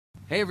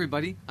Hey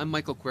everybody, I'm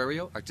Michael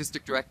Querio,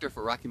 Artistic Director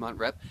for Rocky Mount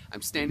Rep.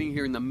 I'm standing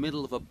here in the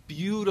middle of a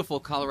beautiful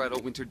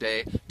Colorado winter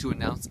day to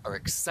announce our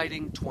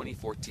exciting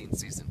 2014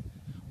 season.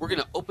 We're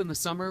going to open the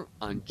summer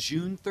on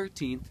June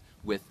 13th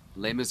with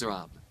Les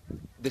Miserables.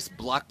 This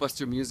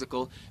blockbuster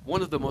musical,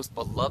 one of the most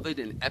beloved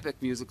and epic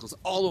musicals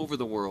all over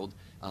the world.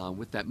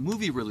 With that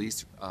movie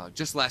release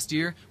just last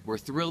year, we're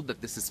thrilled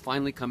that this is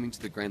finally coming to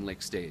the Grand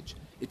Lake stage.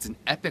 It's an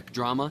epic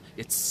drama,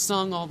 it's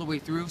sung all the way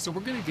through, so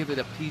we're going to give it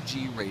a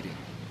PG rating.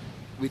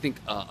 We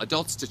think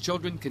adults to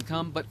children can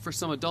come, but for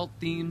some adult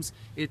themes,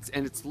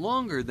 it's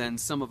longer than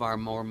some of our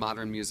more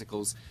modern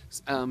musicals,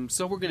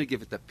 so we're going to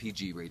give it the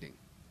PG rating.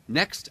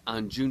 Next,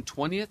 on June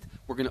 20th,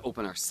 we're going to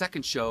open our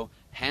second show,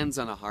 Hands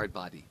on a Hard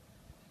Body.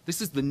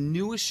 This is the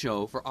newest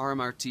show for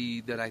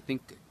RMRT that I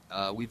think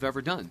we've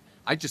ever done.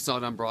 I just saw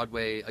it on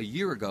Broadway a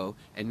year ago,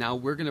 and now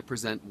we're going to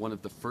present one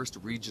of the first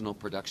regional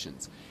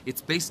productions.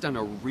 It's based on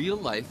a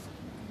real-life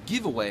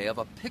giveaway of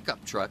a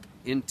pickup truck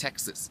in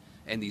Texas.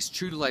 And these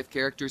true-to-life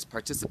characters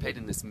participate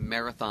in this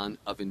marathon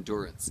of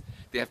endurance.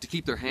 They have to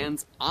keep their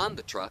hands on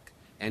the truck,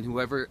 and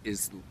whoever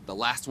is the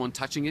last one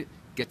touching it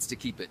gets to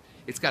keep it.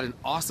 It's got an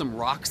awesome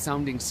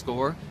rock-sounding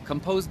score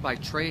composed by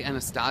Trey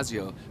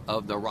Anastasio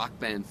of the rock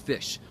band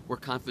Fish. We're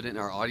confident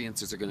our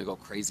audiences are going to go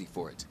crazy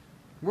for it.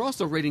 We're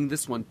also rating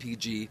this one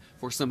PG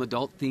for some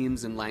adult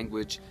themes and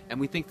language, and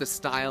we think the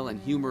style and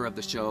humor of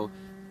the show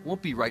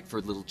won't be right for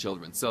little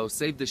children, so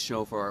save this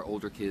show for our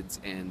older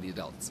kids and the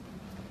adults.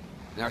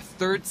 In our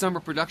third summer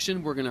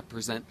production, we're going to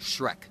present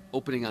Shrek,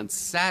 opening on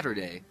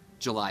Saturday,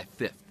 July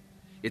 5th.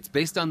 It's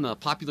based on the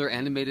popular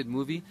animated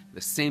movie,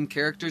 the same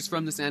characters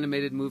from this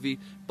animated movie,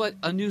 but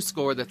a new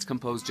score that's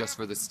composed just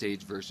for the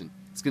stage version.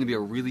 It's going to be a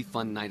really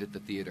fun night at the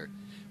theater.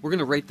 We're going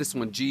to rate this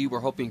one G. We're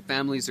hoping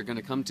families are going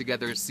to come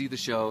together to see the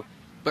show,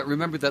 but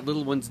remember that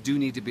little ones do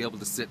need to be able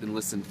to sit and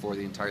listen for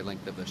the entire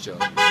length of the show.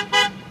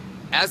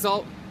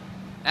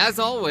 As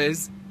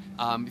always,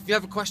 if you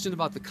have a question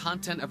about the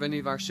content of any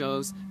of our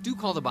shows, do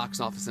call the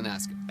box office and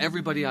ask.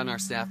 Everybody on our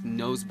staff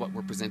knows what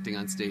we're presenting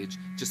on stage,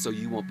 just so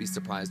you won't be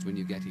surprised when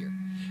you get here.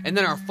 And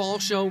then our fall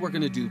show, we're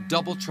going to do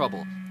Double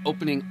Trouble,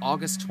 opening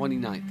August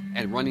 29th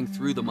and running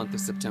through the month of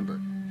September.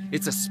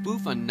 It's a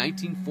spoof on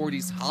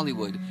 1940s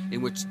Hollywood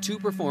in which two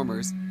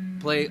performers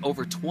play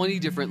over 20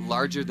 different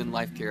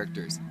larger-than-life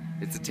characters.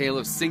 It's a tale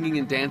of singing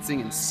and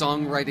dancing and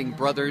songwriting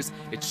brothers.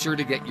 It's sure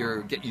to get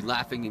you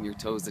laughing and your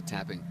toes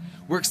a-tapping.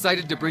 We're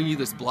excited to bring you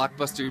this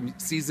blockbuster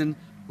season.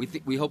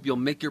 We hope you'll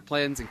make your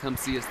plans and come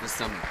see us this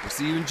summer. We'll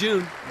see you in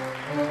June.